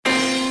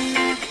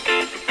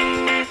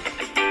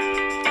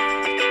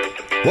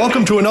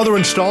Welcome to another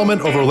installment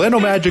of Orlando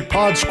Magic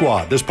Pod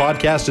Squad. This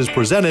podcast is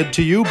presented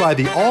to you by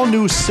the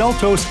all-new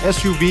Seltos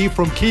SUV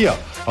from Kia,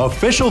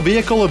 official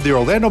vehicle of the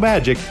Orlando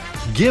Magic.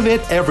 Give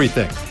it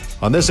everything.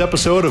 On this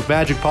episode of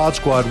Magic Pod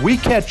Squad, we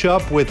catch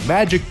up with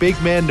Magic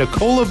big man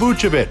Nikola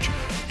Vucevic.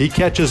 He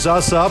catches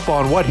us up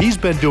on what he's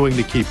been doing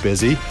to keep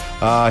busy,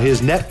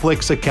 his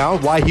Netflix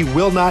account, why he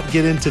will not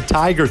get into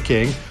Tiger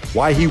King,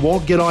 why he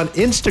won't get on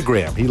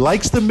Instagram. He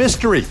likes the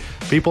mystery.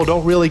 People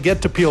don't really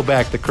get to peel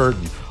back the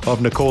curtain of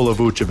Nikola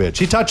Vucevic.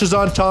 He touches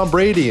on Tom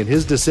Brady and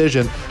his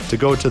decision to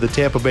go to the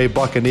Tampa Bay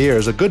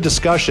Buccaneers. A good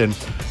discussion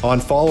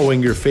on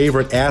following your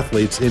favorite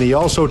athletes. And he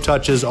also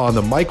touches on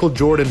the Michael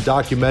Jordan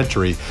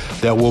documentary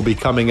that will be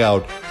coming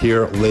out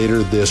here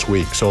later this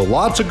week. So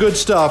lots of good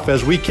stuff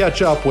as we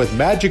catch up with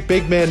Magic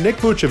big man Nick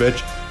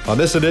Vucevic on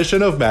this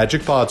edition of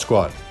Magic Pod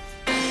Squad.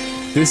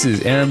 This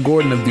is Aaron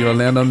Gordon of the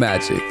Orlando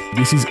Magic.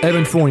 This is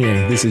Evan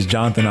Fournier. This is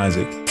Jonathan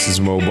Isaac. This is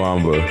Mo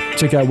Bamba.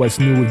 Check out what's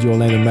new with the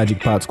Orlando Magic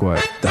Pod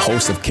Squad. The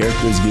host of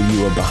characters give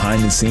you a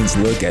behind-the-scenes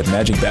look at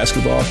Magic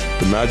basketball.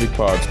 The Magic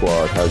Pod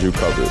Squad has you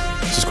covered.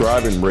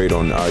 Subscribe and rate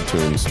on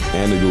iTunes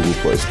and the Google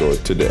Play Store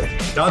today.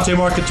 Dante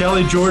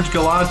Marchitelli, George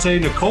Galante,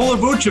 Nikola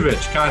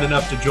Vucevic, kind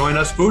enough to join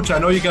us. Vuce, I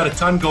know you got a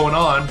ton going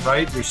on,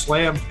 right? You're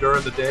slammed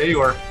during the day,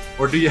 or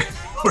do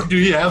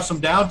you have some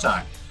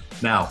downtime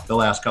now the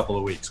last couple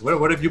of weeks?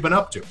 What have you been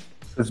up to?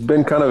 It's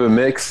been kind of a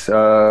mix,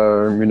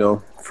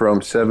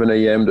 from 7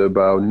 a.m. to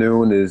about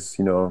noon is,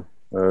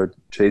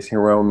 chasing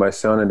around with my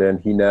son, and then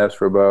he naps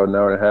for about an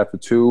hour and a half to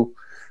 2.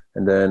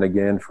 And then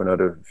again, for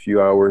another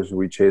few hours,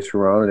 we chase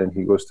around and then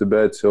he goes to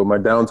bed. So my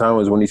downtime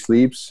is when he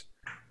sleeps,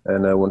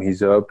 and when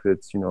he's up,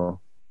 it's,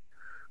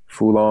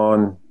 full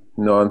on,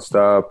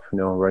 nonstop,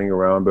 running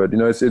around. But,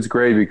 it's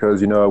great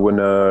because, when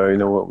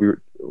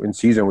we're in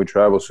season, we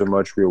travel so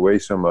much, we're away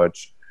so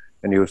much.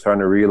 And he was starting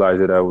to realize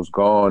that I was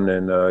gone.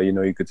 And,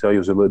 you could tell he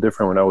was a little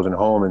different when I wasn't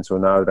home. And so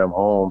now that I'm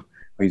home,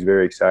 he's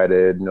very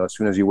excited. As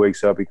soon as he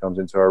wakes up, he comes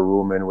into our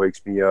room and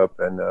wakes me up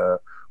and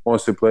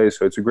wants to play.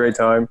 So it's a great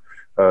time.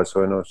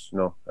 So I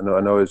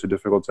know it's a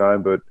difficult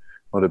time, but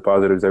one of the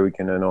positives that we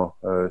can,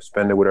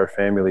 spend it with our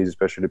families,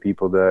 especially the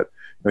people that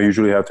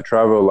usually have to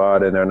travel a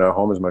lot and are not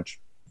home as much.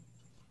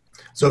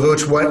 So,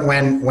 Vuce,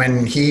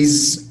 when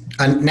he's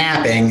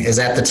napping, is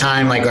that the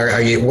time? Like,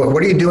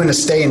 what are you doing to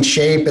stay in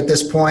shape at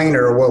this point,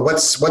 or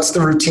what's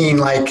the routine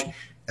like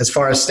as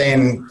far as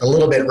staying a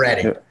little bit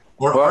ready? Yeah.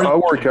 I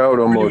work out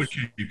almost.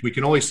 We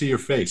can only see your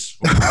face.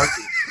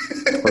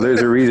 Well,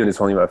 there's a reason it's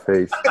only my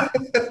face.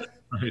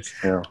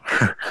 Right.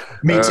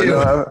 Me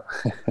too.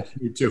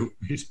 Me too.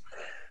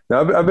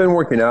 Now, I've been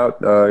working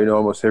out,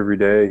 almost every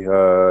day.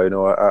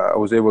 I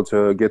was able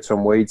to get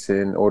some weights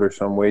and order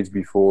some weights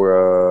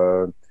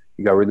before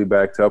he got really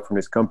backed up from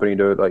his company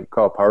to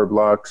call power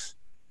blocks.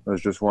 It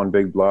was just one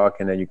big block,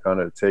 and then you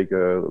kind of take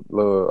a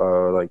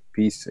little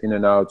piece in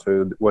and out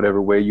to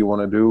whatever way you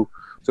want to do.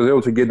 So I was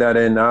able to get that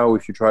in now.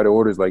 If you try to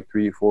order, it's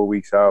 3 or 4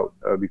 weeks out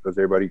because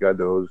everybody got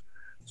those.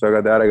 So I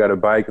got that. I got a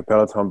bike, a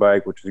Peloton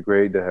bike, which is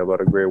great. They have a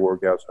lot of great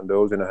workouts on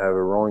those, and I have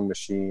a rowing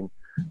machine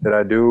that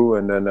I do,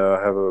 and then I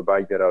have a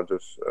bike that I'll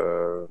just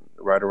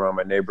ride around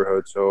my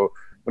neighborhood. So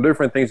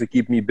different things to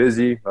keep me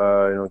busy,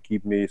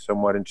 keep me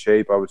somewhat in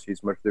shape. Obviously,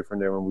 it's much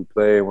different than when we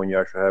play, when you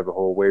actually have a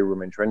whole weight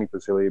room and training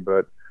facility.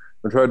 But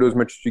I'll try to do as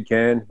much as you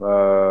can,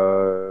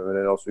 and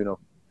then also,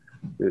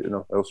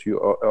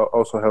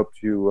 also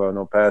helps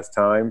you pass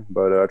time.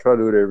 But I try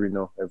to do it every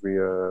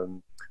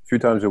few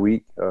times a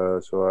week,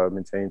 so I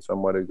maintain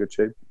somewhat a good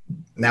shape.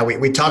 Now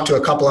we talked to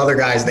a couple other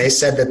guys. They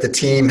said that the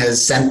team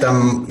has sent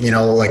them,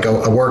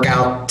 a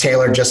workout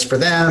tailored just for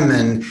them,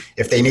 and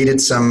if they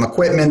needed some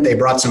equipment, they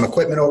brought some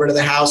equipment over to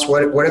the house.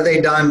 What have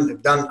they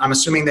done? I'm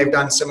assuming they've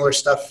done similar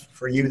stuff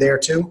for you there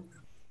too.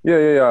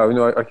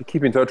 Yeah. I can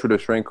keep in touch with the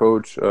strength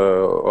coach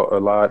a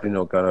lot.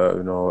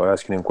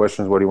 Asking him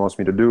questions, what he wants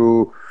me to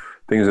do,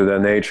 things of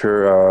that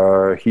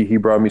nature. He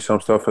brought me some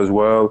stuff as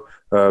well.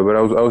 But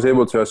I was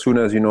able to, as soon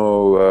as, the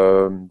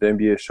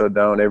NBA shut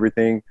down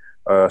everything,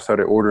 I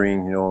started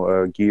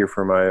ordering, gear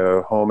for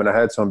my home. And I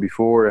had some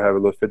before. I have a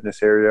little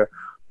fitness area.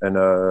 And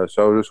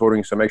so I was just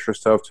ordering some extra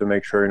stuff to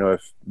make sure,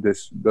 if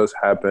this does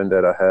happen,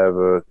 that I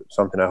have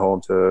something at home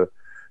to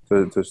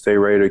stay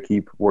ready to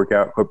keep working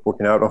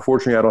out.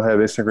 Unfortunately, I don't have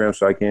Instagram,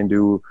 so I can't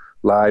do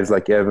lives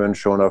like Evan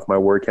showing off my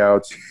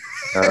workouts.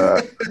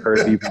 I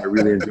heard people are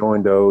really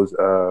enjoying those.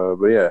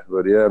 But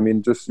yeah, I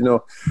mean, just, I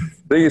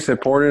think it's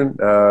important,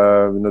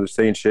 to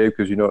stay in shape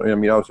because,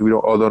 obviously we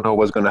all don't know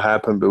what's going to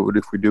happen, but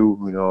if we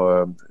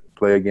do,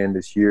 play again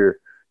this year,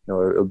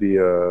 it'll be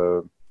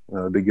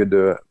good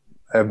to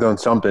have done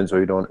something so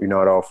you're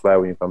not all flat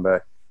when you come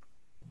back.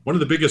 One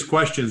of the biggest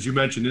questions, you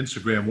mentioned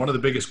Instagram, one of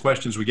the biggest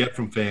questions we get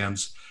from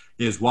fans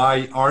is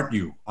why aren't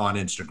you on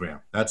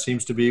Instagram? That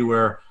seems to be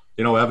where,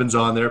 Evan's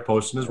on there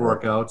posting his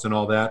workouts and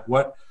all that.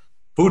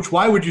 Vuce,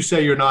 why would you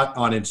say you're not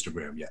on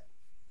Instagram yet?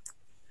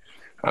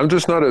 I'm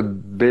just not a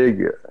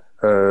big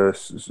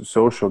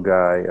social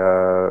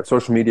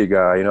media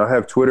guy. I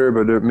have Twitter,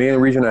 but the main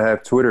reason I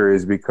have Twitter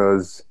is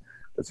because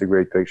That's a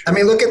great picture. I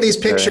mean, look at these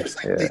pictures.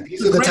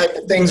 These are the type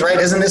of things, right?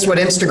 Isn't this what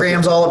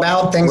Instagram's all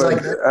about? Things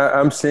like that.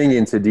 I'm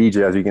singing to DJ,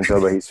 as you can tell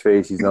by his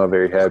face. He's not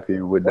very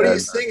happy with that. What are you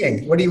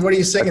singing? What are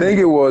you singing?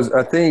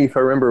 I think if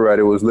I remember right,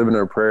 it was "Living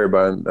on a Prayer"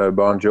 by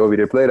Bon Jovi.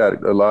 They played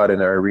that a lot in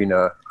the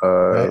arena.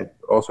 Right.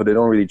 Also, they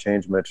don't really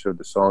change much of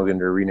the songs in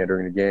the arena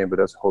during the game, but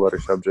that's a whole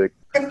other subject.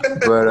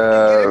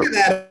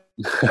 But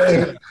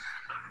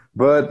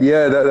but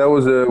yeah, that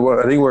was I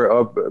think we're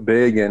up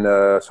big, and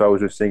so I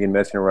was just singing,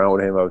 messing around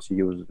with him. Obviously,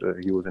 he wasn't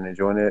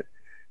enjoying it.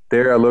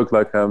 There, I look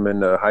like I'm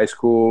in high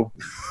school.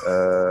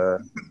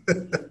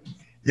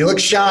 You look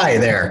shy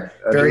there,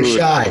 very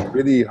shy.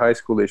 Really high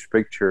schoolish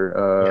picture.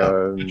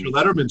 It's your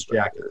Letterman's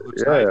jacket. It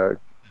looks nice.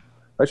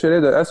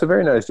 Actually, that's a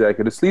very nice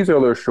jacket. The sleeves are a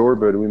little short,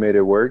 but we made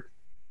it work.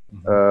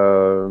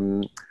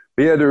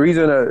 But yeah, the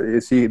reason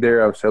you see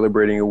there, I'm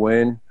celebrating a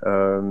win.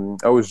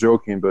 I was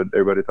joking, but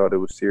everybody thought it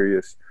was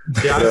serious.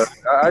 Yeah.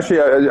 I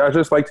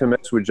just like to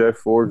mess with Jeff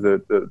Forbes,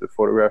 the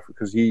photographer,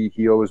 because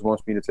he always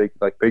wants me to take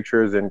like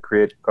pictures and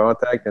create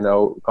content, and I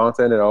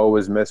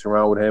always mess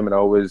around with him, and I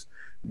always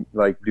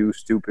like do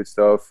stupid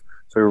stuff.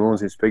 So he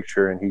ruins his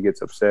picture, and he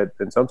gets upset.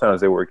 And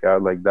sometimes they work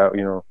out like that.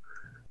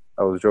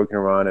 I was joking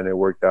around, and it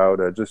worked out.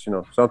 Just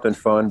something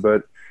fun,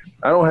 but.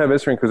 I don't have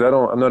Instagram because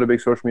I'm not a big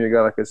social media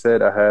guy. Like I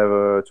said, I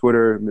have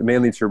Twitter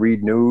mainly to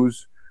read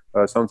news.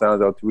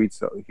 Sometimes I'll tweet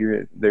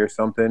here, there's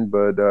something,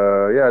 but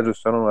I don't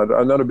know.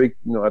 I'm not a big,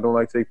 I don't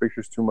like to take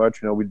pictures too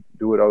much. We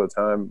do it all the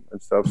time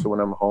and stuff. So when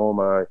I'm home,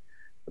 I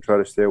try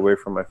to stay away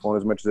from my phone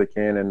as much as I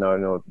can, and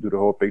do the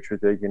whole picture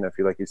taking. I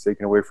feel like it's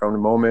taken away from the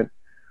moment.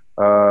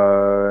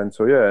 And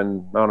so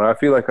and I don't know. I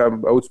feel like I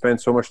would spend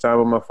so much time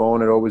on my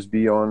phone and always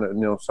be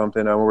on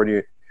something. I'm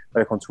already.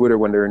 Like on Twitter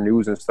when there are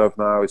news and stuff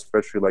now,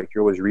 especially like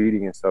you're always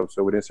reading and stuff.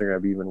 So with Instagram,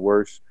 it'd be even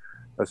worse.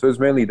 So it's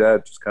mainly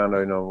that, just kind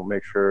of,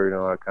 make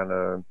sure, I kind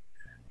of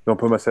don't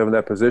put myself in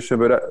that position.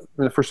 But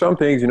for some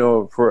things,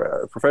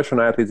 for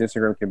professional athletes,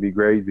 Instagram can be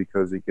great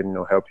because it can,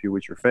 help you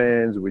with your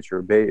fans, with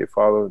your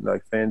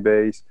fan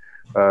base.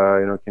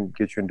 It can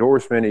get you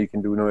endorsement. You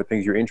can do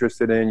things you're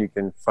interested in. You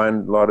can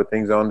find a lot of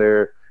things on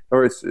there.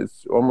 Or it's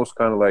almost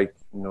kind of like,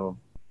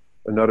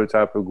 another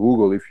type of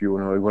Google. If you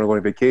want to go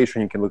on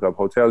vacation, you can look up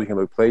hotels, you can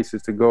look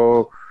places to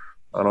go.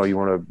 I don't know, you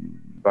want to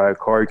buy a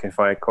car, you can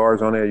find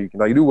cars on it. You can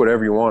do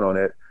whatever you want on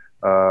it.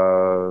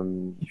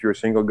 If you're a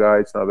single guy,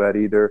 it's not bad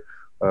either.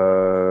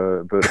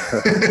 But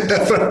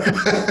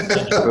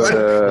what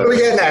are we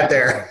getting at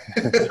there?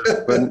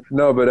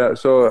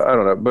 So I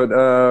don't know. But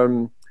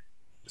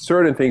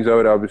certain things of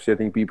it, obviously, I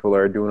think people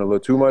are doing a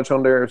little too much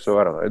on there. So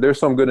I don't know. There's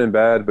some good and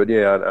bad, but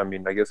yeah, I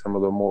guess I'm a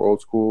little more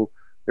old school.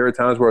 There are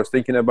times where I was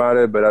thinking about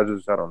it, but I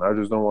just don't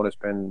want to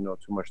spend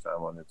too much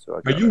time on it. So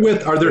are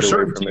there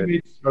certain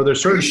teammates? Are there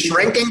certain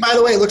shrinking? By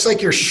the way, it looks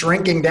like you're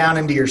shrinking down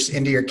into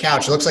your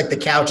couch. It looks like the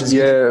couch is.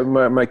 Yeah,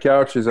 my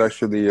couch is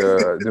actually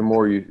the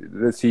more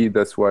you see.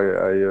 That's why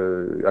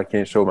I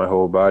can't show my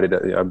whole body.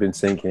 That I've been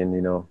sinking, a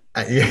little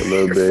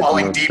bit.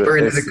 Falling deeper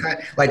into the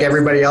cut, like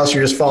everybody else.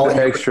 You're just falling.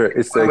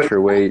 It's the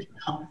extra weight.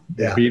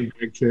 Yeah,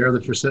 beanbag chair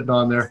that you're sitting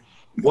on there.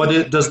 What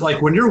it does,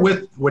 like when you're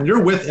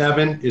with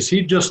Evan, is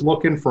he just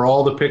looking for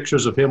all the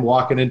pictures of him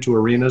walking into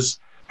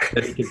arenas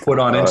that he can put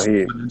on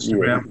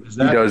Instagram?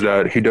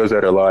 He does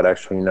that a lot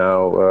actually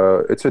now.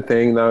 It's a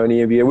thing now in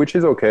the NBA, which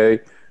is okay.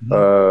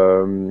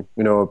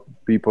 Mm-hmm.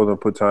 People don't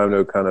put time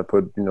to kind of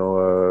put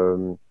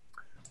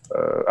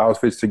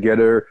outfits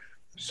together.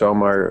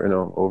 Some are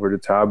over the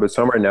top, but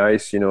some are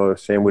nice.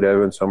 Same with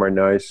Evan. Some are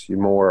nice.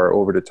 More are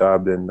over the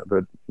top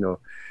but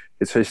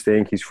it's his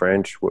thing. He's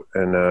French,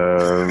 and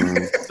I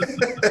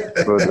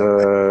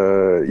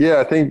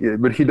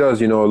think. But he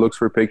does, looks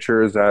for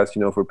pictures, asks,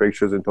 for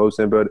pictures and posts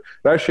them. But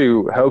it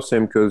actually helps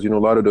him because a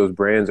lot of those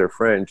brands are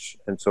French,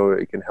 and so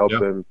it can help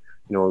him,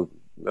 do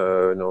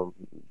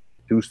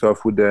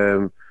stuff with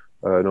them,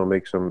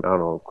 make some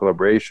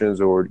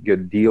collaborations or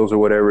get deals or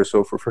whatever.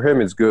 So for him,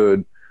 it's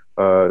good.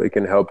 It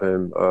can help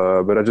him.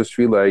 But I just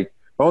feel like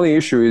the only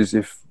issue is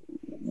if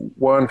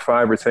 1,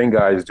 5, or 10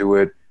 guys do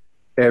it.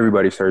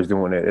 Everybody starts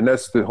doing it. And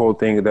that's the whole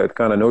thing that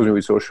kind of knows me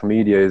with social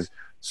media is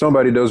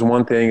somebody does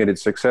one thing and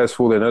it's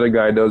successful, another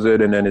guy does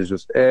it, and then it's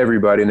just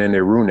everybody, and then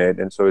they ruin it.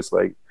 And so it's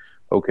like,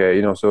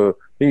 okay, so I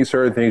think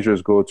certain things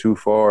just go too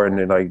far, and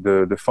then like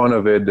the fun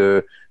of it,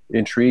 the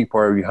intrigue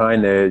part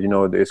behind it,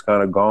 it's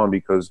kind of gone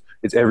because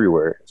it's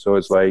everywhere. So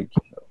it's like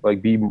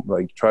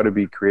try to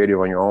be creative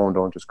on your own.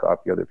 Don't just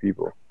copy other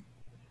people.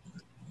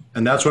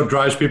 And that's what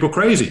drives people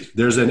crazy.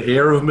 There's an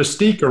air of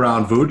mystique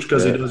around Vooch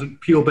because he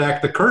doesn't peel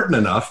back the curtain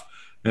enough.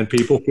 And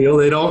people feel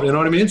they don't, you know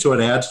what I mean? So it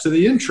adds to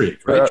the intrigue,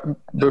 right?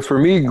 But for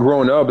me,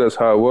 growing up, that's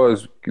how it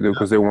was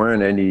because there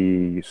wasn't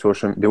any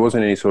social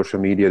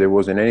media. There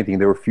wasn't anything.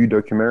 There were a few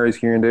documentaries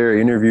here and there,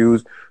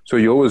 interviews. So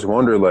you always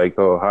wonder, like,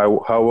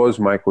 how was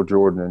Michael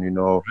Jordan,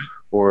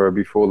 or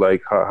before,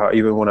 like, how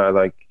even when I,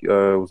 like,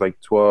 was, like,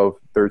 12,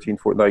 13,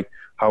 14, like,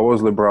 how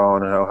was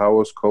LeBron and how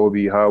was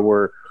Kobe? How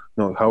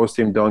was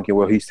Tim Duncan?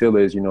 Well, he still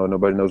is,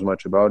 nobody knows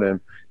much about him.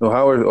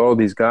 How are all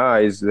these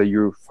guys that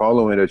you're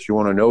following that you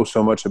want to know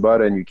so much about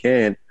it and you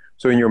can't?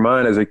 So in your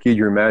mind as a kid,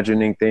 you're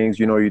imagining things,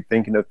 you're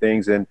thinking of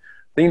things. And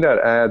I think that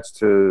adds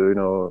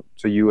to,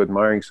 to you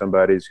admiring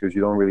somebody is because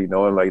you don't really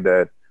know him like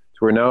that.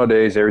 So where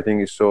nowadays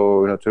everything is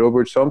so, to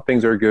over. Some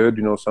things are good,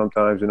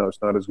 sometimes,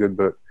 it's not as good.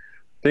 But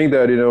I think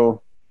that,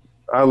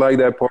 I like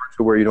that part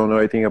to where you don't know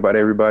anything about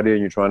everybody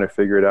and you're trying to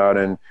figure it out.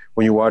 And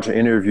when you watch an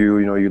interview,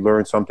 you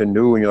learn something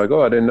new and you're like,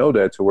 oh, I didn't know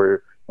that. So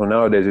where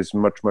nowadays it's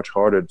much, much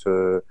harder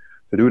to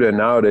do that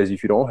nowadays.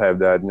 If you don't have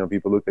that,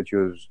 people look at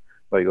you as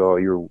like, oh,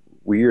 you're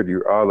weird,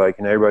 you're odd. Like,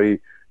 and everybody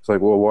is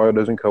like, well, why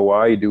doesn't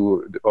Kawhi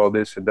do all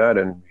this and that?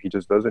 And he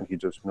just doesn't. He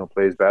just,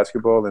 plays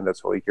basketball and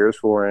that's all he cares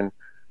for. And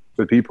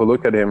so people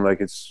look at him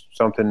like it's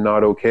something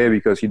not okay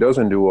because he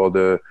doesn't do all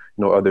the,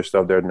 other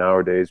stuff that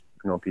nowadays,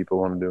 people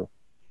want to do.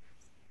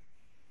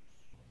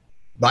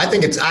 But I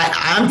think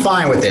I'm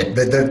fine with it.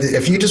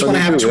 If you just want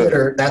to have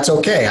Twitter, that's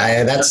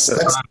okay.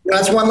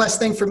 That's one less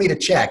thing for me to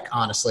check.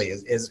 Honestly,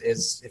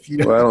 is if you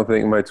don't. Well, I don't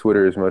think my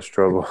Twitter is much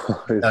trouble.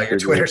 No, your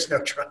Twitter's no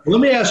trouble.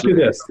 Let me ask you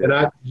this,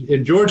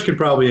 and George can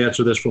probably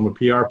answer this from a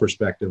PR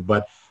perspective.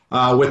 But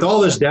with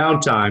all this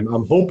downtime,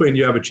 I'm hoping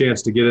you have a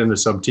chance to get into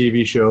some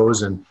TV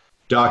shows and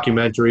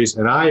documentaries.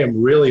 And I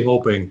am really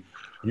hoping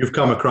you've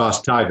come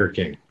across Tiger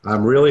King.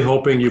 I'm really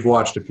hoping you've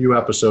watched a few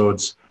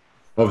episodes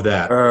of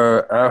that.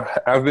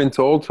 I've been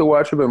told to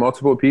watch it by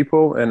multiple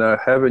people, and I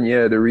haven't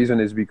yet. The reason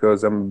is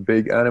because I'm a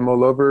big animal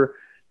lover,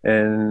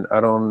 and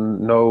I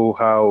don't know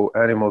how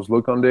animals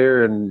look on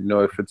there. And,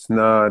 if it's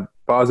not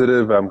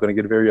positive, I'm going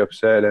to get very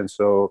upset. And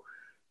so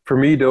for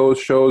me, those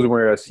shows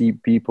where I see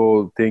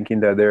people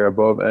thinking that they're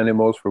above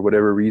animals for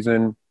whatever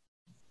reason,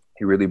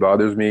 it really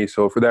bothers me.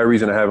 So for that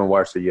reason, I haven't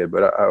watched it yet,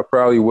 but I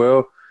probably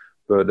will.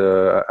 But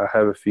I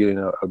have a feeling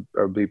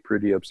I'll be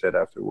pretty upset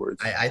afterwards.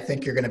 I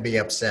think you're going to be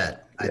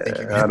upset. I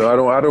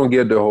don't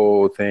get the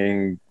whole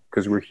thing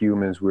because we're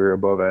humans, we're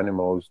above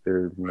animals.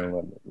 It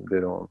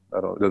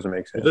doesn't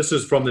make sense. This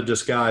is from the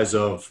disguise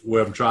of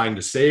where I'm trying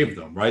to save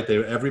them, right?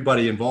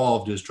 Everybody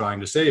involved is trying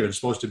to save it. It's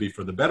supposed to be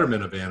for the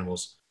betterment of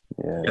animals,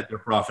 yet they're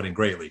profiting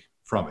greatly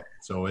from it.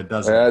 So it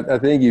doesn't. I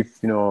think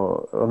if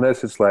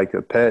unless it's like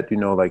a pet,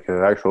 like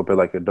an actual pet,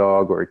 like a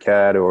dog or a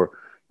cat or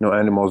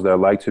animals that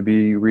like to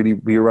be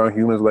around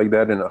humans like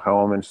that in a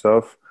home and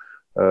stuff.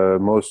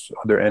 Most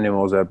other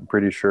animals, I'm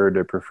pretty sure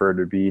they prefer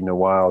to be in the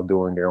wild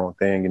doing their own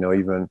thing.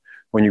 Even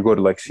when you go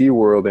to like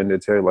SeaWorld and they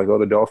tell you like, oh,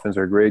 the dolphins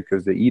are great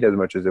because they eat as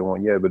much as they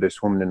want. Yeah, but they're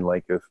swimming in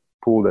like a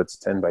pool that's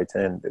 10 by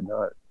 10.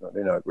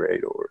 They're not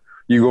great. Or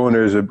you go and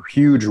there's a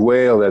huge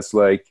whale that's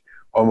like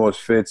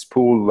almost fits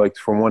pool like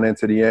from one end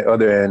to the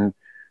other end.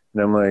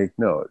 And I'm like,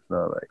 no, it's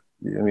not like,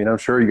 I'm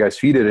sure you guys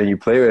feed it and you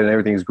play with it and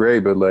everything's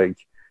great, but like,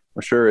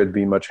 I'm sure it'd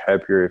be much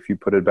happier if you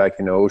put it back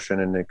in the ocean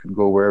and it could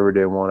go wherever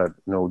they want to,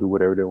 do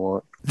whatever they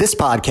want. This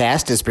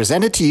podcast is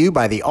presented to you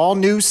by the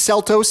all-new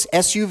Seltos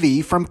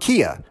SUV from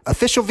Kia,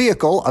 official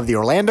vehicle of the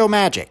Orlando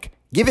Magic.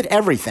 Give it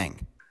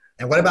everything.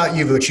 And what about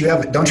you,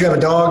 Vooch? Don't you have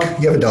a dog?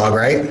 You have a dog,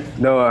 right?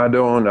 No, I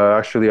don't.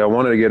 Actually, I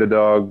wanted to get a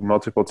dog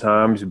multiple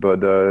times, but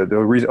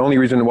the only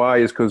reason why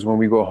is because when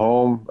we go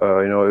home,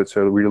 it's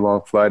a really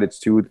long flight. It's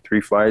 2 to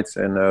 3 flights.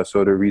 And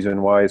so the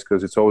reason why is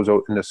because it's always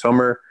in the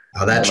summer.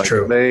 Oh, that's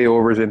true.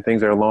 Layovers and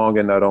things are long,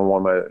 and I don't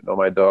want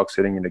my dog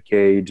sitting in the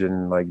cage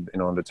and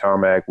on the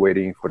tarmac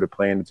waiting for the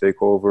plane to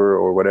take over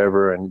or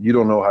whatever. And you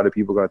don't know how the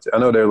people got to. I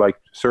know they're like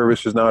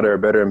services now; they're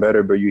better and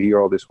better, but you hear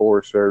all these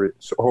horror stories.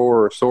 So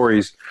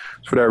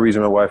for that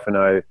reason, my wife and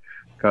I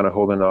kind of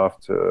holding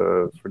off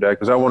for that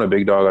because I want a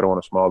big dog. I don't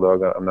want a small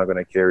dog. I'm not going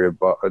to carry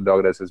a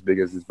dog that's as big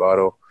as this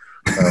bottle.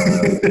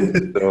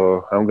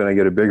 So I'm going to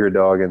get a bigger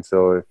dog, and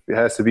so if it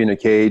has to be in a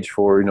cage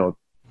for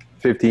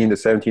 15 to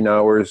 17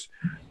 hours.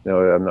 No,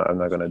 I'm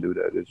not going to do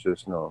that. It's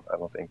just, I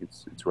don't think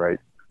it's right.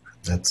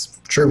 That's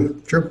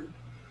true.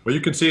 Well, you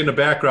can see in the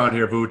background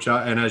here, Vooch,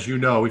 and as you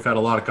know, we've had a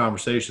lot of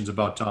conversations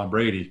about Tom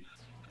Brady.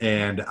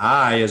 And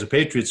I, as a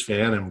Patriots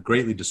fan, am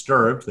greatly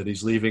disturbed that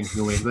he's leaving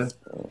New England.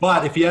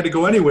 But if he had to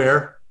go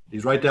anywhere,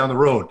 he's right down the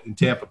road in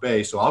Tampa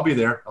Bay. So I'll be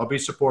there. I'll be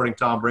supporting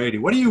Tom Brady.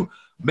 What do you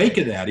make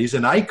of that? He's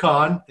an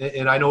icon,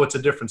 and I know it's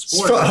a different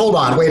sport. Hold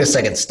on. Wait a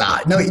second.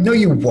 Stop. No,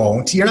 you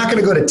won't. You're not going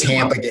to go to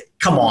Tampa.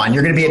 Come on.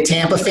 You're going to be a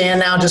Tampa fan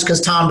now just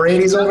because Tom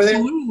Brady's over there?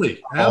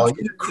 Absolutely. Oh,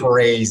 you're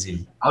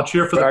crazy. I'll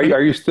cheer for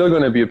Are you still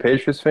going to be a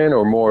Patriots fan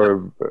or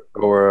more?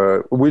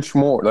 Or which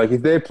more? Like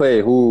if they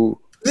play, who?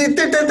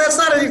 That's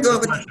not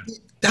a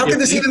 – how can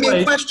this even be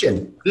a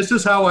question? This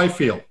is how I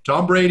feel.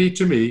 Tom Brady,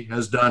 to me,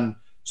 has done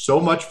so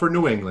much for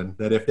New England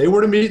that if they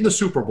were to meet in the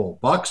Super Bowl,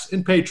 Bucs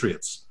and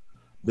Patriots,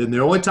 then the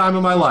only time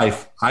in my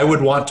life I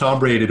would want Tom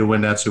Brady to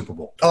win that Super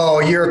Bowl. Oh,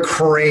 you're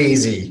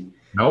crazy.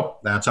 Nope,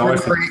 that's how I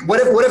feel. What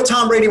if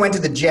Tom Brady went to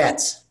the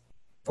Jets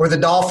or the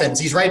Dolphins?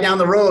 He's right down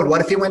the road.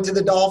 What if he went to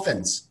the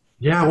Dolphins?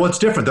 Yeah, well, it's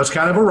different. That's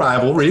kind of a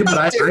rivalry, but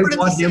I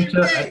want him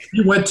to. If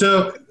he went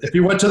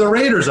to the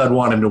Raiders, I'd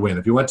want him to win.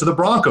 If he went to the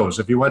Broncos,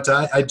 if he went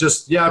to,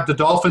 the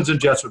Dolphins and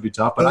Jets would be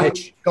tough. But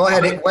go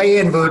ahead, weigh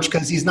in, Vooch,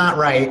 because he's not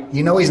right.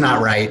 You know he's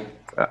not right.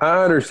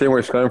 I understand where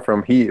it's coming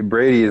from.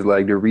 Brady is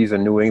like the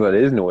reason New England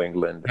is New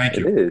England. Thank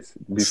you. It is.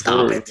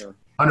 Stop it.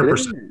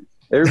 100%.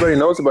 Everybody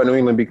knows about New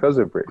England because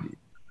of Brady.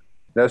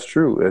 That's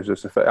true. It's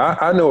just a fact.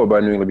 I know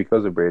about New England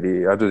because of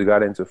Brady. I just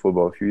got into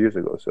football a few years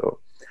ago. So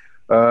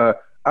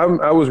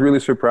I was really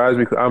surprised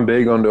because I'm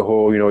big on the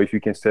whole, if you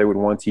can stay with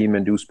one team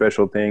and do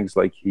special things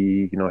like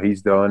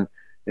he's done,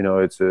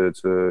 it's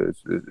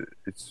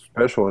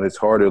special and it's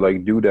hard to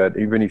like do that.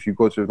 Even if you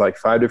go to like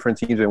 5 different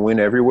teams and win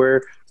everywhere,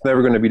 it's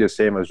never going to be the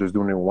same as just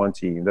doing it in one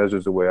team. That's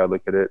just the way I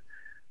look at it.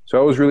 So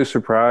I was really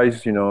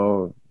surprised,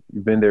 you've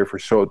been there for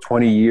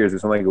 20 years.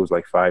 It's not like it was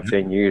like 5,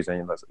 10 years,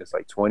 and it's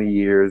like 20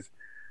 years.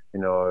 He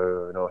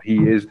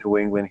is New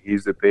England.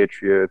 He's the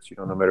Patriots.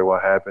 No matter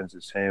what happens,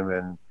 it's him.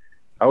 And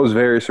I was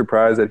very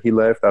surprised that he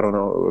left. I don't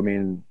know. I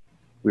mean,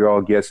 we were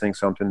all guessing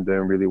something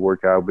didn't really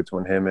work out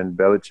between him and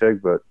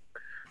Belichick, but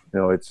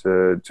it's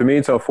to me,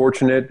 it's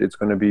unfortunate. It's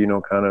going to be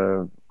kind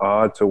of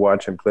odd to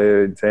watch him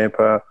play in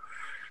Tampa,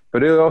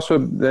 but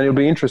it'll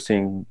be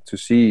interesting to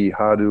see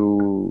how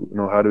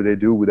do they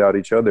do without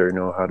each other.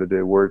 How do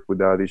they work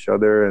without each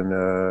other,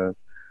 and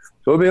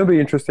so it'll be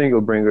interesting.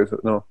 It'll bring us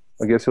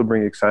I guess he'll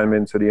bring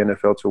excitement to the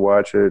NFL to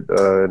watch it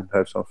and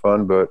have some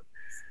fun. But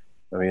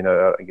I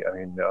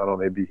don't know.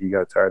 Maybe he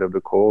got tired of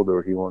the cold,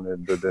 or he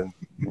wanted. But then,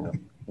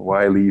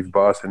 why leave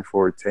Boston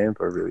for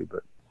Tampa, really?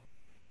 But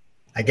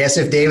I guess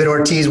if David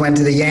Ortiz went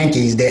to the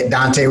Yankees,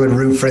 Dante would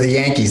root for the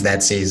Yankees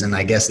that season.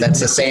 I guess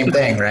that's the same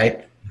thing,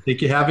 right? I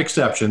think you have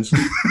exceptions.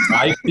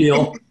 I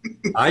feel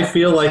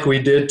like we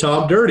did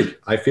Tom dirty.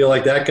 I feel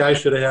like that guy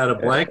should have had a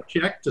blank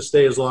check to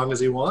stay as long as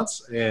he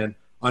wants, and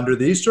under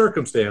these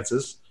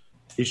circumstances,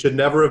 he should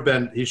never have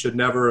been. He should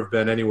never have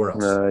been anywhere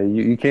else.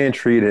 You can't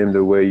treat him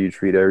the way you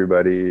treat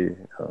everybody.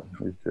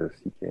 It's just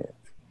you can't.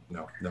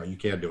 No, you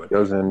can't do it.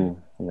 Doesn't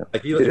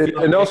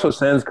it also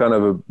sends kind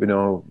of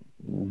a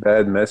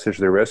bad message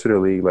to the rest of the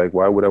league. Like,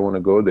 why would I want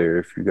to go there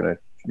if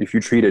you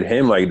treated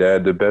him like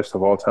that, the best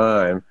of all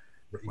time?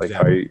 Like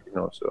exactly.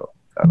 So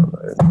I don't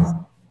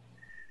know.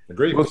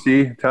 Agreed. We'll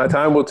see.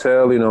 Time will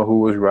tell. Who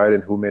was right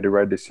and who made the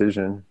right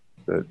decision.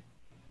 But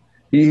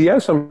he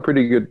has some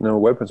pretty good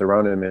weapons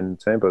around him in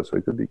Tampa, so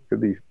it could be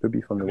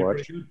fun to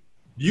watch. Do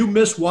you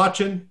miss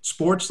watching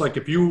sports? Like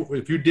if you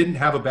didn't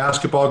have a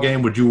basketball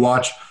game, would you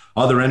watch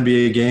other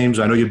NBA games?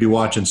 I know you'd be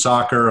watching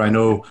soccer. I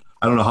don't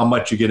know how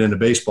much you get into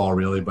baseball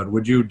really, but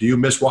do you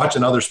miss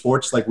watching other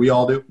sports like we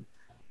all do?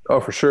 Oh,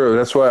 for sure.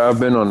 That's why I've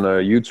been on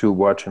YouTube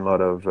watching a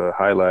lot of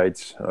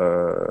highlights.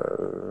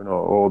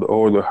 All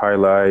the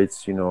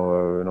highlights.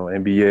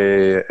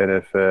 NBA,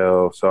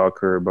 NFL,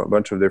 soccer, a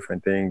bunch of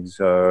different things.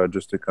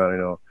 Just to kind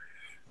of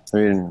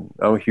I'm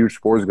a huge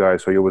sports guy,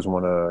 so you always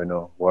want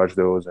to watch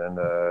those, and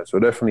so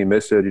definitely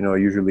miss it.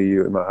 Usually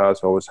in my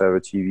house I always have a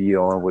TV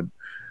on with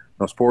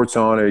sports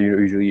on, or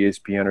usually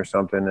ESPN or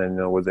something, and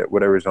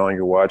whatever's on,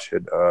 you watch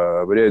it.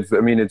 But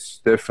it's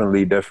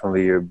definitely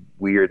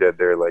weird that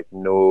they're like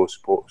no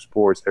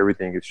sports,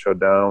 everything is shut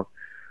down.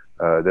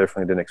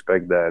 Definitely didn't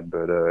expect that,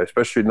 but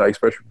especially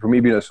for me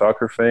being a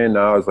soccer fan,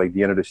 now it's like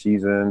the end of the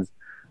seasons.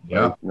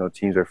 Yeah,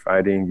 teams are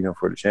fighting,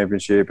 for the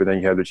championship, and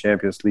then you have the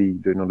Champions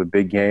League, the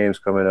big games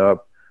coming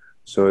up.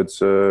 So it's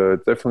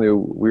definitely a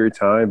weird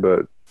time,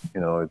 but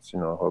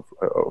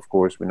of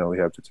course we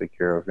have to take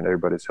care of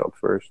everybody's health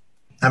first.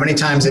 How many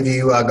times have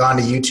you gone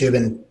to YouTube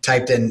and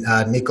typed in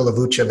Nikola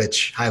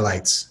Vucevic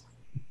highlights?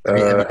 Have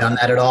you done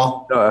that at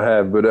all? No, I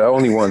have, but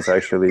only once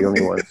actually.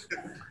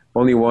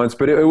 Only once.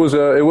 But it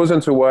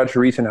wasn't to watch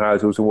recent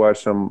highlights. It was to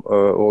watch some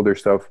older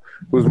stuff.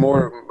 It was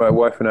more my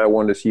wife and I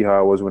wanted to see how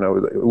I was when I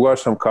was. We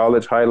watched some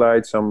college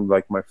highlights, some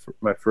like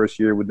my first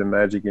year with the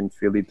Magic in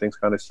Philly. Things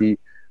kind of see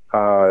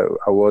how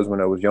I was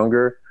when I was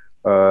younger.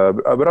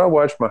 But I'll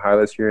watch my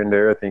highlights here and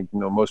there. I think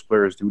most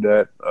players do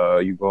that.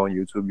 You go on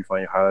YouTube, you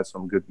find your highlights,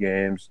 some good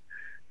games.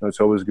 It's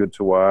always good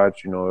to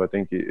watch. I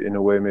think in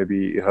a way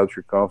maybe it helps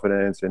your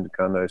confidence, and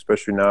kind of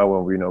especially now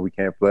when we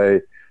can't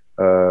play.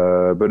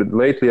 But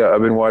lately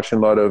I've been watching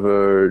a lot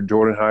of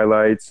Jordan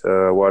highlights.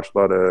 Watched a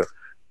lot of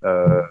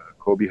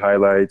Kobe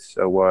highlights.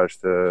 I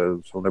watched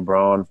some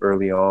LeBron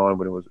early on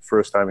when it was the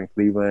first time in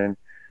Cleveland.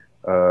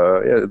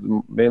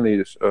 Mainly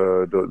just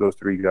those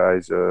 3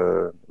 guys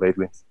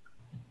lately.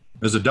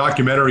 There's a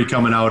documentary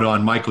coming out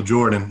on Michael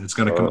Jordan. It's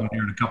going to come out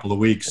here in a couple of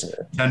weeks,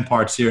 10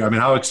 parts here. I mean,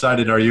 how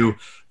excited are you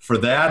for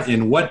that?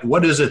 And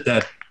what is it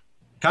that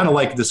kind of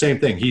like the same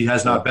thing? He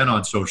has not been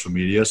on social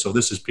media, so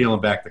this is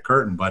peeling back the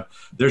curtain. But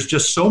there's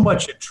just so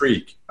much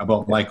intrigue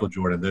about Michael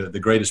Jordan, the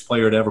greatest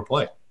player to ever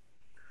play.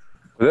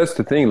 Well, that's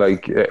the thing.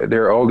 Like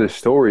there are all these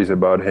stories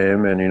about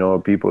him,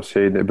 and people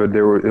say that, but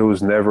it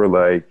was never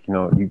like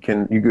you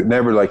could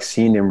never like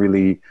seen him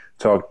really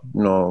talk.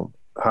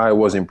 How it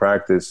was in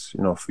practice,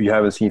 you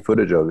haven't seen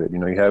footage of it.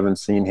 You haven't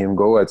seen him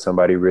go at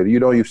somebody really.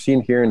 You've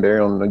seen here and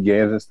there on the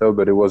games and stuff,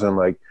 but it wasn't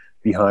like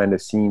behind the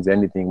scenes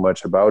anything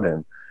much about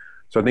him.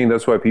 So I think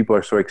that's why people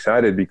are so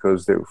excited,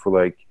 because for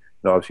like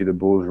obviously the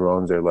Bulls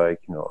runs are like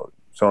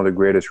some of the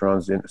greatest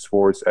runs in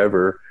sports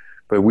ever,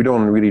 but we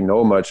don't really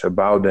know much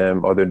about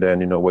them other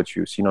than what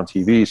you've seen on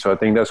TV. So I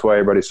think that's why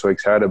everybody's so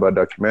excited about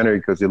the documentary,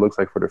 because it looks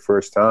like for the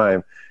first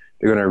time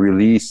they're going to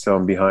release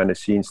some behind the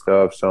scenes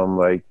stuff, some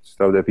like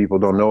stuff that people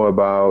don't know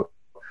about.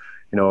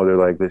 They're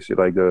like this,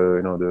 like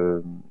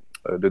the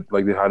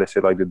how they say,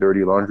 like the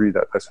dirty laundry.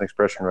 That's an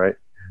expression, right?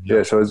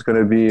 Yeah. So it's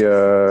gonna be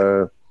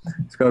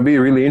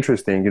really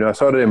interesting. You know, I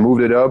saw that they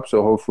moved it up,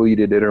 so hopefully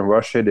they didn't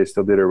rush it. They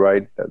still did it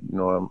right. You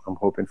know, I'm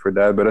hoping for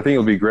that. But I think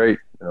it'll be great.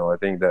 You know, I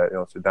think that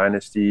it's a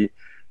dynasty.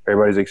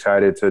 Everybody's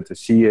excited to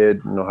see it.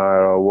 You know how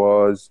it all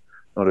was.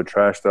 You know, the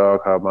trash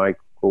talk, how Michael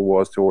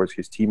was towards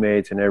his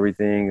teammates and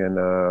everything. And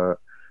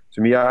to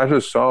me, I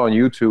just saw on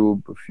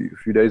YouTube a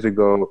few days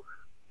ago,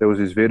 there was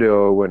this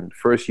video when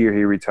first year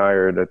he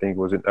retired. I think it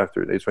was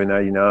after it's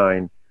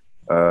 99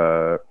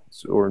 or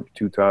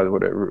 2000,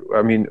 whatever.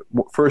 I mean,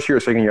 first year or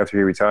second year after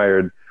he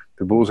retired,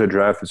 the Bulls had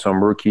drafted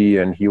some rookie,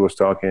 and he was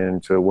talking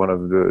to one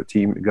of the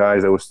team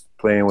guys that was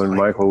playing when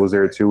Michael was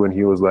there too, and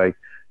he was like,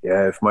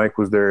 "Yeah, if Mike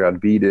was there, I'd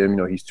beat him. You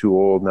know, he's too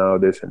old now,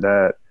 this and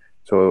that."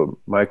 So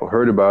Michael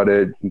heard about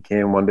it. He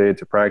came one day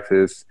to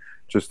practice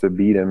just to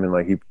beat him, and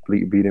like he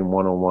beat him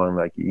one-on-one,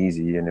 like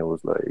easy, and it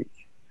was like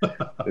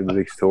a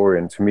big story.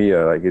 And to me,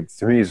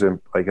 it's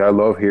like I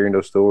love hearing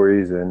those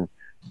stories, and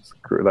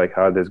like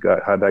how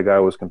that guy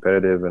was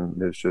competitive,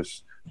 and it's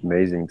just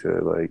amazing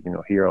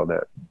to hear all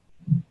that.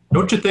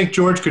 Don't you think,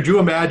 George? Could you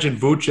imagine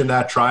Vooch in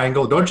that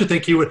triangle? Don't you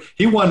think he would?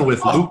 He won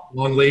with Luke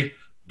Longley,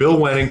 Bill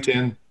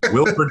Wennington,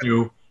 Will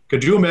Perdue.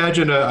 Could you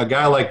imagine a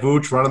guy like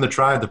Vooch running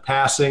the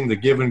passing, the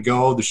give and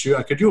go, the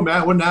shoot? Could you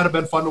imagine? Wouldn't that have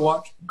been fun to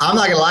watch? I'm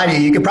not going to lie to you.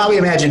 You could probably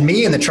imagine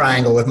me in the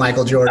triangle with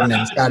Michael Jordan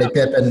and Scottie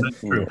Pippen.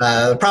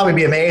 Probably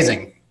be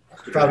amazing.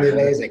 Probably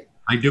amazing.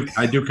 I do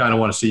kind of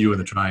want to see you in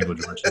the triangle,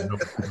 George. No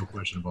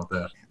question about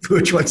that.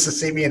 Vooch wants to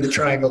see me in the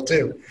triangle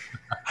too.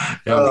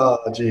 Yeah. Oh,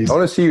 jeez. I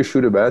want to see you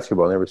shoot a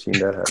basketball. Never seen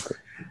that happen.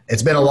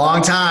 It's been a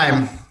long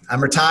time.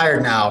 I'm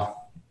retired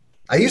now.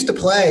 I used to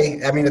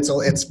play. I mean,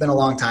 it's been a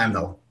long time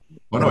though.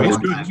 Oh, no, he's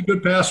good. He's a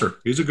good passer.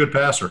 He's a good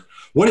passer.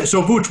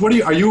 So Vooch,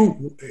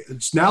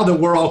 it's now that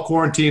we're all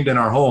quarantined in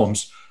our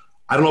homes,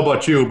 I don't know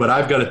about you, but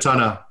I've got a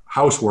ton of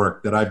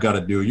housework that I've got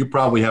to do. You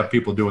probably have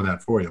people doing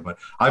that for you, but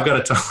I've got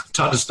a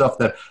ton of stuff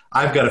that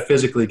I've got to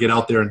physically get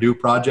out there and do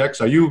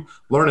projects. Are you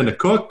learning to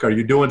cook? Are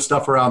you doing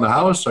stuff around the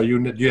house? Do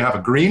you have a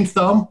green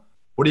thumb?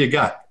 What do you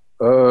got?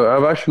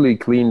 I've actually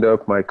cleaned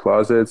up my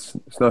closets.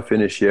 It's not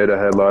finished yet. I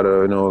had a lot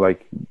of,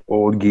 like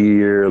old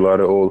gear, a lot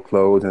of old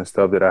clothes and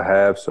stuff that I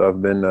have. So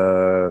I've been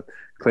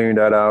clearing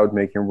that out,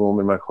 making room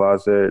in my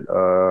closet.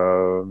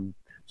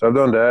 So I've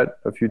done that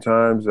a few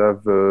times.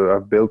 I've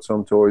built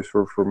some toys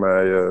for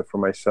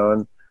my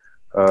son.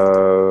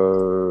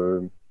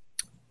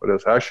 What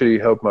else? I actually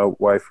helped my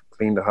wife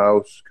clean the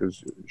house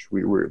because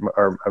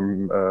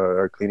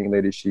our cleaning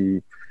lady,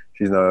 she's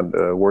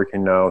not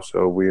working now,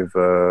 so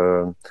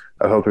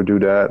I helped her do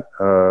that.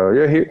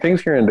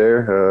 Things here and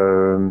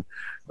there,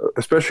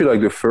 especially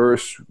like the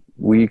first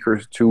week or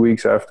 2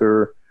 weeks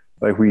after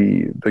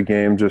the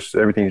game,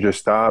 everything just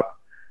stopped.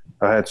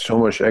 I had so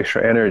much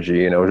extra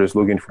energy, and I was just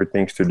looking for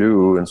things to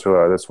do, and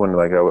so that's when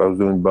I was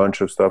doing a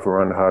bunch of stuff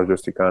around the house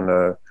just to kind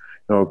of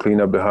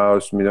clean up the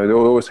house. They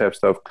always have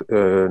stuff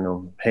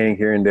hang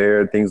here and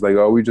there, things like,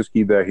 oh, we just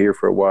keep that here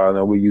for a while,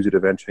 and we'll use it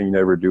eventually. You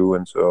never do,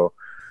 and so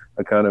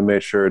I kind of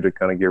made sure to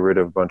kind of get rid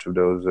of a bunch of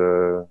those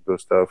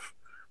stuff,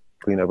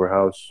 clean up our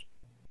house.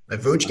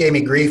 Vooch gave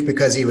me grief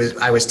because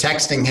I was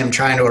texting him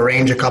trying to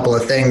arrange a couple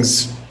of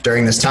things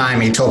during this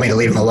time. He told me to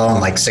leave him alone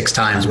like 6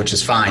 times, which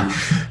is fine.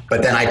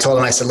 But then I told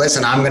him, I said,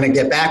 listen, I'm going to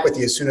get back with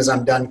you as soon as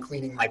I'm done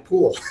cleaning my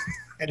pool.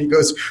 And he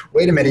goes,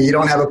 wait a minute, you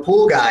don't have a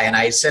pool guy. And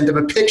I sent him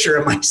a picture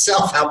of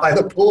myself out by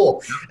the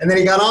pool. And then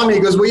he got on me. He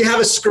goes, well, you have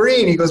a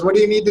screen. He goes, what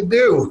do you need to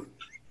do?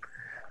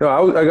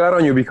 No, I got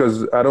on you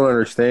because I don't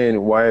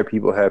understand why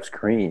people have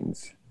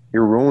screens. It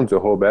ruins the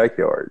whole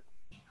backyard.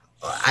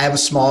 I have a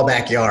small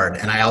backyard,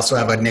 and I also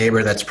have a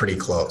neighbor that's pretty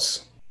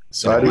close.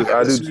 So I do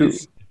too.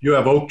 If you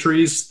have oak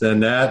trees, then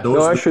those.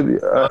 No, actually,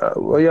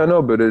 well, yeah,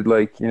 no, but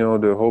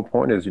the whole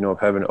point is,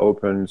 having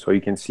open so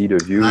you can see the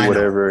view,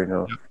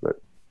 whatever,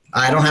 But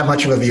I don't have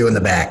much of a view in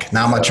the back.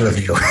 Not much of a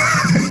view.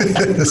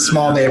 The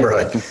small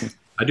neighborhood.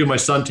 I do my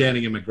sun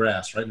tanning in my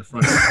grass right in the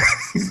front.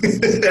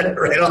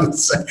 Right on the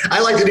side.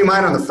 I like to do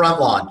mine on the front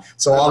lawn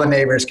so all the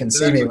neighbors can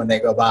see me when they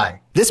go by.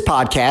 This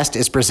podcast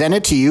is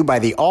presented to you by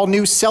the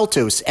all-new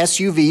Seltos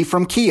SUV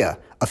from Kia,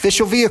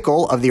 official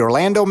vehicle of the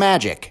Orlando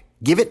Magic.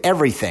 Give it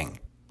everything.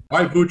 All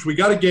right, Vooch, we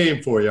got a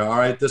game for you. All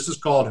right, this is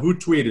called Who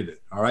Tweeted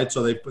It. All right,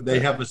 so they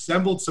have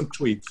assembled some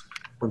tweets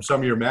from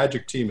some of your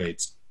Magic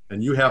teammates,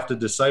 and you have to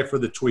decipher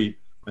the tweet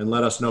and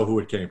let us know who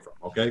it came from,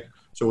 okay?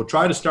 So we'll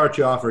try to start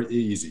you off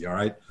easy, all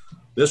right?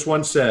 This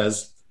one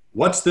says,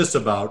 what's this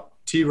about?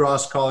 T.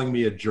 Ross calling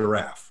me a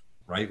giraffe,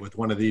 right, with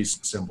one of these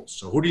symbols.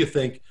 So who do you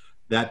think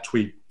that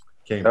tweet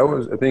came from? That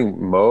was, I think,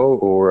 Mo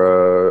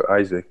or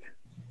Isaac.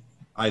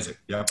 Isaac,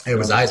 yeah. It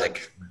was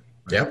Isaac.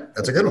 Yep,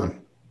 that's a good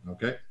one.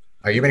 Okay.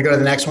 Are you going to go to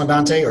the next one,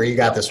 Dante, or you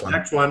got this one?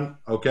 Next one,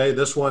 okay.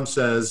 This one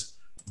says,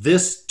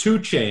 this 2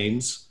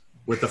 chains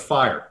with a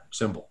fire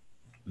symbol.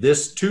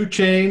 This 2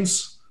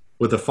 chains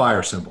with a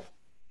fire symbol.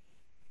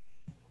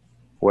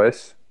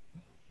 Wes?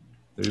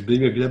 That'd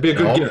be a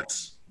good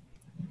guess.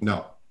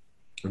 No.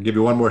 I'll give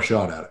you one more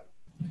shot at it.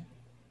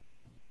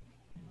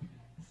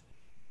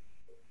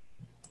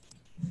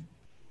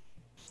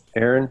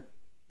 Aaron?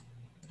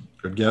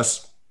 Good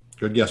guess.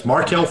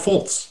 Markelle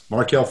Fultz.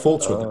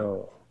 With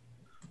them.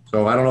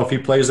 So I don't know if he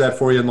plays that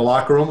for you in the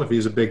locker room, if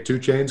he's a big 2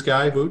 Chainz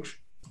guy, Vooch.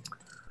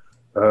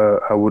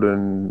 I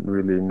wouldn't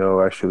really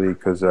know, actually,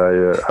 because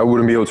I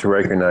wouldn't be able to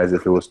recognize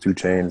if it was 2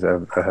 Chainz.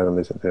 I haven't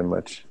listened to him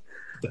much.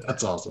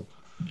 That's awesome.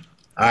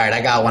 All right,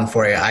 I got one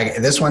for you.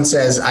 This one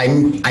says, I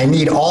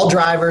need all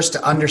drivers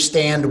to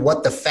understand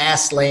what the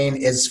fast lane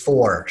is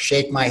for.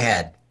 Shake my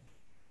head.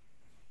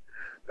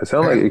 It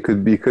sounds like it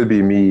could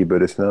be me,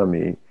 but it's not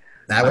me.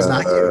 That was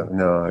not you.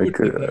 No, it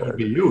could. That would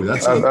be you.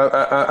 That's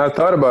I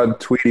thought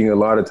about tweeting a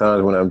lot of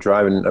times when I'm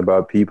driving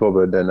about people,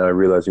 but then I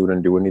realized it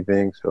wouldn't do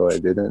anything, so I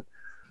didn't.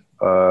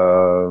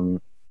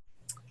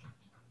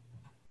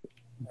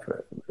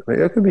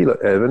 It could be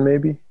like Evan,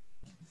 maybe.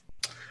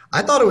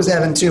 I thought it was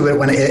Evan too, but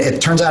when it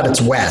turns out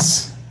it's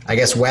Wes. I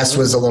guess Wes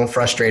was a little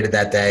frustrated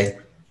that day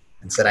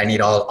and said, I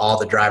need all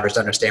the drivers to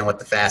understand what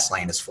the fast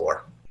lane is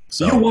for.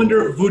 So you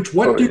wonder, Vooch,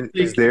 what do you think?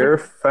 Is there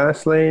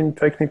fast lane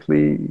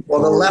technically?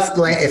 Well, the left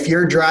lane, if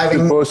you're driving.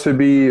 It's supposed to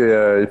be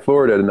in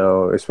Florida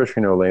now,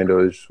 especially in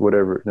Orlando, is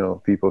whatever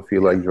people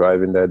feel like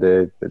driving that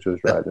day, they're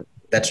just driving.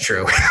 That's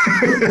true.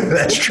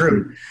 That's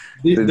true.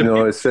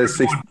 It says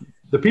 60.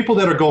 The people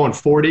that are going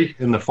 40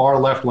 in the far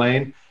left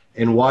lane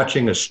and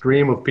watching a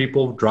stream of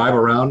people drive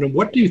around them,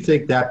 what do you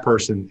think that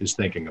person is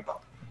thinking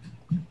about?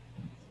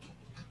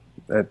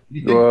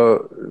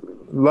 Well,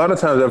 a lot of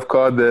times I've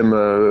caught them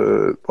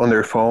on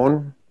their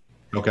phone.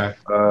 Okay.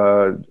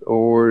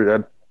 Or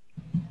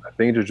I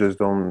think they just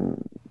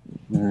don't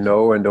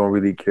know and don't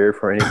really care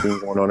for anything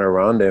going on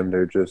around them.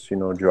 They're just,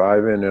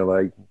 driving. They're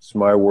like, it's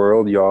my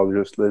world. Y'all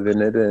just live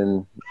in it,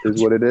 and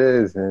it's what it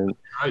is. And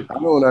I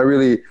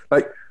really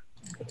like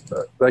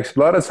a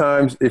lot of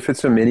times if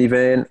it's a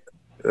minivan,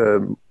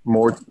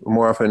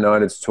 more often than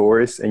not, it's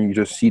tourists, and you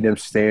just see them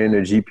staring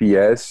at their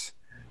GPS.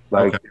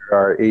 There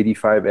are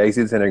 85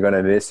 exits and they're going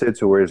to miss it.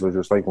 So whereas there's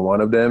just like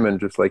one of them and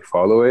just like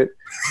follow it.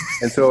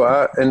 And so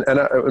in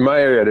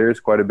my area, there's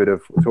quite a bit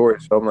of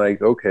tourists. So I'm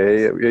like,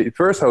 okay. At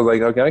first I was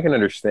like, okay, I can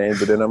understand.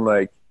 But then I'm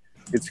like,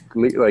 it's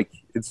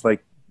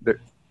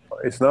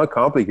not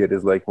complicated.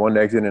 It's like one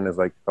exit and it's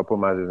like a couple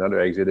miles, another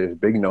exit. There's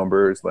big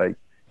numbers. Like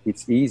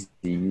it's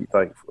easy.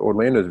 Like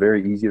Orlando is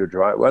very easy to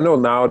drive. Well, I know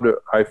now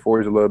the I-4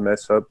 is a little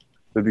messed up,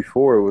 but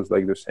before it was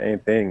like the same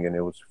thing and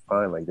it was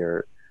fine. Like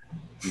there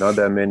not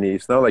that many.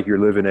 It's not like you're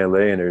living in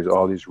LA and there's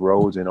all these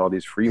roads and all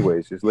these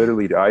freeways. It's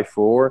literally the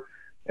I-4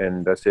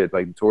 and that's it.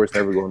 Like the tourists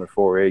never go on the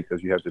 4A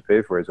because you have to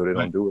pay for it, so they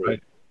don't do it.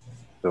 Right.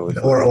 So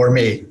or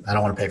me. I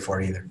don't want to pay for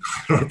it either.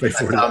 All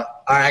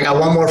right, I got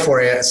one more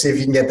for you. See if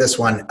you can get this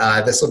one.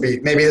 This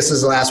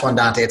is the last one,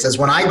 Dante. It says,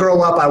 when I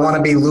grow up, I want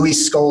to be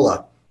Luis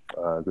Scola.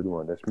 Good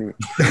one. That's me.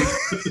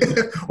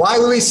 Why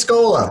Luis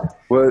Scola?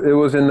 Well, it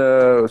was in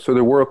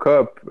the World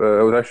Cup.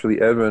 It was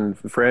actually Evan,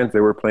 France. They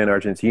were playing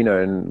Argentina,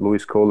 and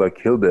Luis Scola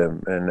killed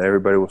them. And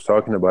everybody was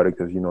talking about it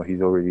because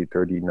he's already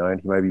 39.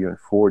 He might be even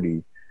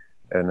 40,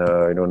 and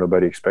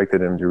nobody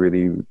expected him to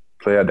really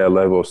play at that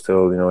level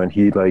still. And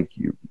he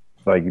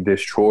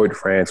destroyed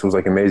France. It was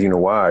like amazing to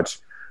watch.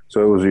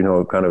 So it was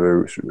kind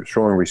of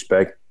showing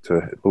respect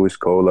to Luis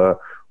Scola.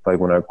 Like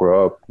when I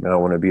grow up, I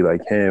want to be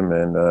like him.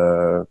 And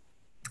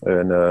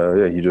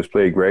he just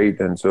played great.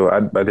 And so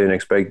I didn't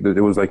expect that.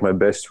 It was like my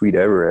best tweet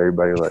ever.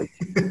 Everybody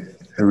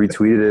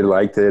retweeted it,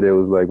 liked it. It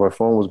was like my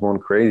phone was going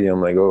crazy.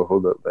 I'm like, oh,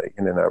 hold up.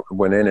 And then I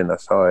went in and I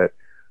saw it.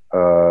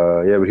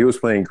 But he was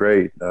playing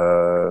great. It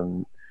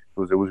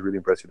was really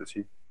impressive to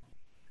see.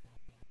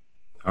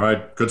 All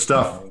right. Good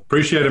stuff.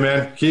 Appreciate it,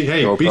 man.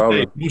 Hey, no be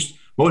problem. safe.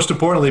 Most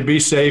importantly, be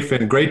safe,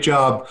 and great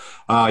job.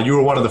 You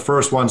were one of the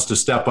first ones to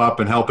step up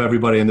and help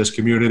everybody in this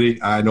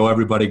community. I know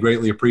everybody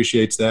greatly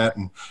appreciates that,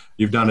 and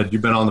you've done it.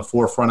 You've been on the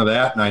forefront of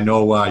that, and I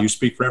know you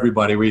speak for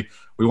everybody. We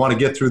want to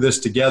get through this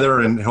together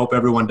and hope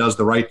everyone does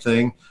the right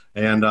thing.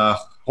 And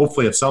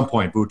hopefully at some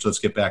point, Vooch, let's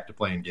get back to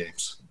playing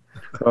games.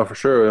 Oh, for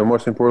sure. And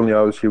most importantly,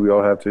 obviously, we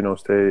all have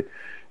to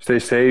stay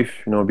safe,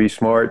 be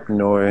smart,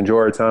 enjoy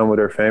our time with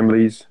our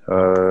families.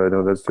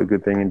 That's the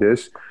good thing in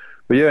this.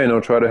 But yeah,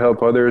 try to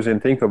help others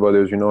and think of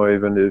others,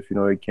 even if,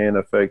 it can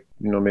affect,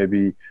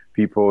 maybe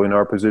people in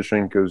our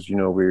position because,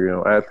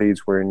 we're,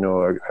 athletes,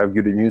 we're, have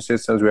good immune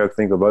systems. We have to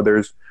think of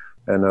others.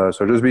 And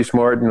so just be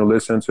smart,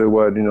 listen to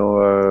what,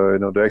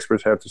 the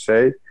experts have to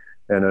say.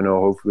 And I know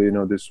hopefully,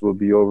 this will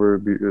be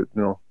over,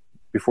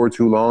 before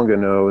too long.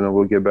 And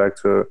we'll get back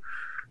to,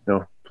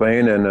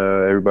 playing and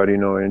everybody,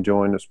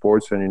 enjoying the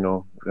sports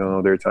and,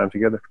 their time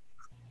together.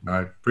 All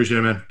right. Appreciate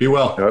it, man. Be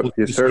well. Yep.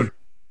 Yes, sir.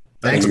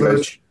 Thanks,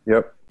 Coach.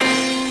 Yep.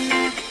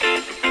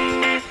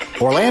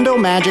 Orlando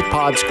Magic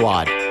Pod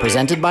Squad,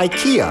 presented by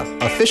Kia,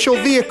 official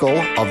vehicle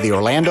of the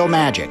Orlando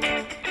Magic.